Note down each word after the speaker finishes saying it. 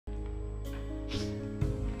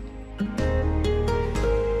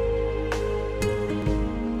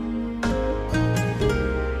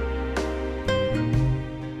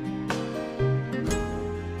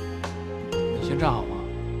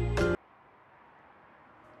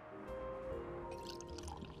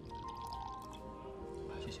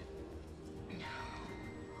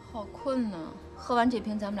好困呢，喝完这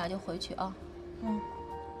瓶咱们俩就回去啊。嗯，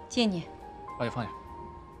借你。把酒放下。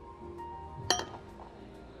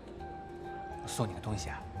我送你个东西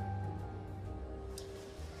啊。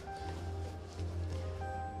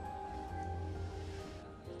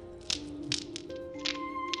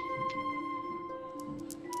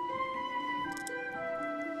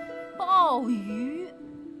 鲍鱼，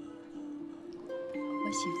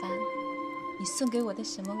我喜欢你送给我的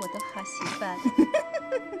什么，我都好喜欢。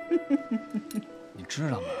你知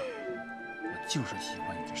道吗？我就是喜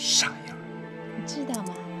欢你这傻样。你知道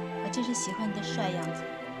吗？我就是喜欢你的帅样子。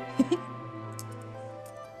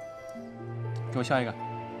给我下一个。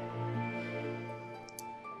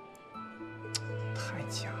太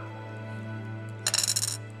假了。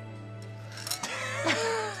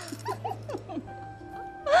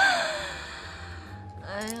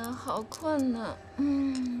哎呀，好困呢，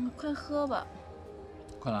快喝吧。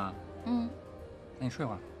困了啊？那你睡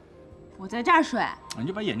会儿。我在这儿睡。你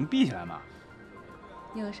就把眼睛闭起来嘛。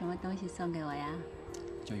又有什么东西送给我呀？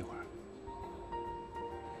就一会儿。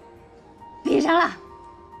闭上了。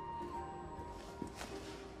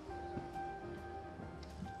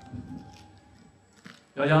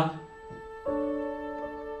小强。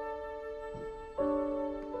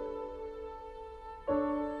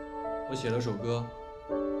 我写了首歌，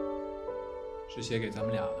是写给咱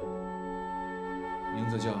们俩的，名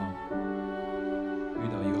字叫《遇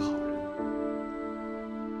到一个好人》。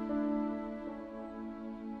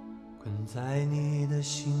困在你的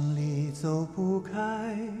心里走不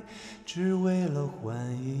开，只为了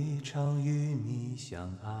换一场与你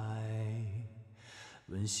相爱。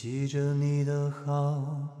温习着你的好，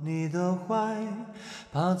你的坏，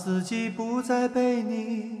怕自己不再被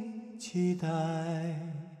你期待。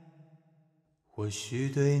 或许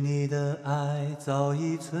对你的爱早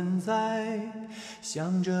已存在，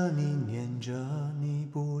想着你，念着你，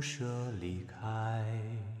不舍离开。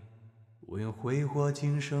我愿挥霍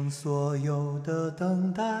今生所有的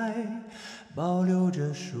等待，保留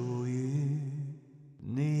着属于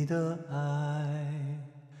你的爱。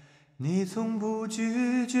你从不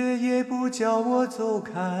拒绝，也不叫我走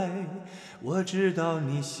开。我知道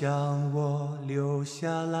你想我留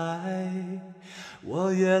下来。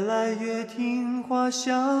 我越来越听话，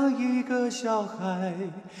像一个小孩，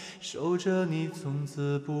守着你，从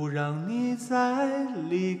此不让你再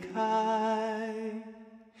离开。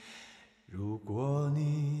如果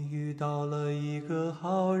你遇到了一个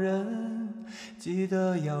好人，记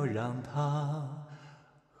得要让他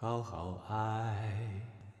好好爱。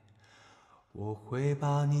我会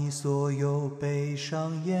把你所有悲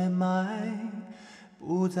伤掩埋，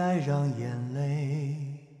不再让眼泪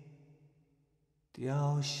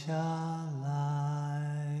掉下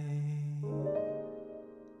来。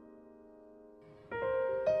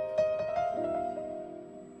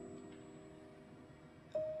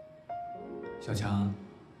小强，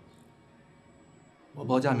我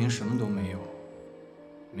报佳明什么都没有，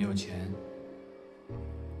没有钱，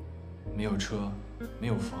没有车，没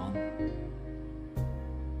有房，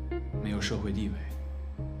没有社会地位。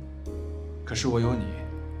可是我有你。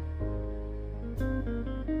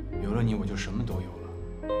 有了你，我就什么都有了。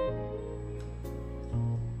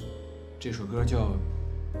这首歌叫《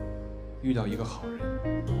遇到一个好人》，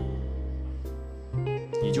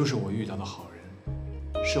你就是我遇到的好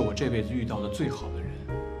人，是我这辈子遇到的最好的人。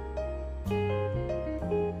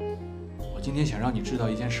我今天想让你知道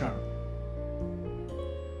一件事儿，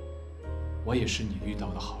我也是你遇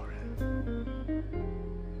到的好人，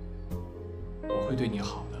我会对你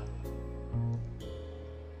好的，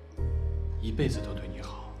一辈子都对你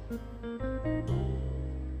好。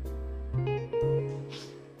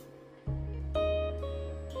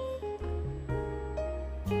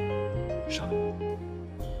 上来。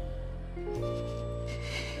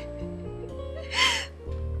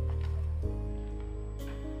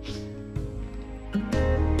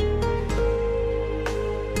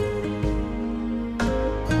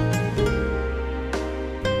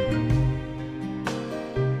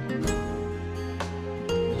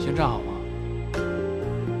你先站好吗？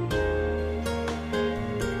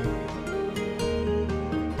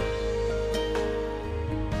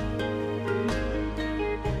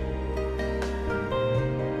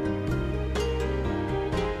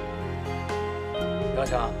 小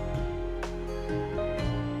强，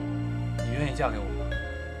你愿意嫁给我吗？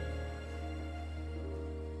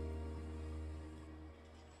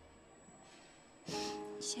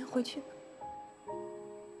先回去吧。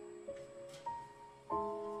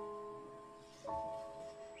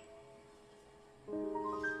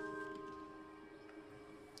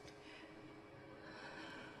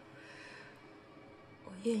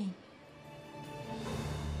我愿意。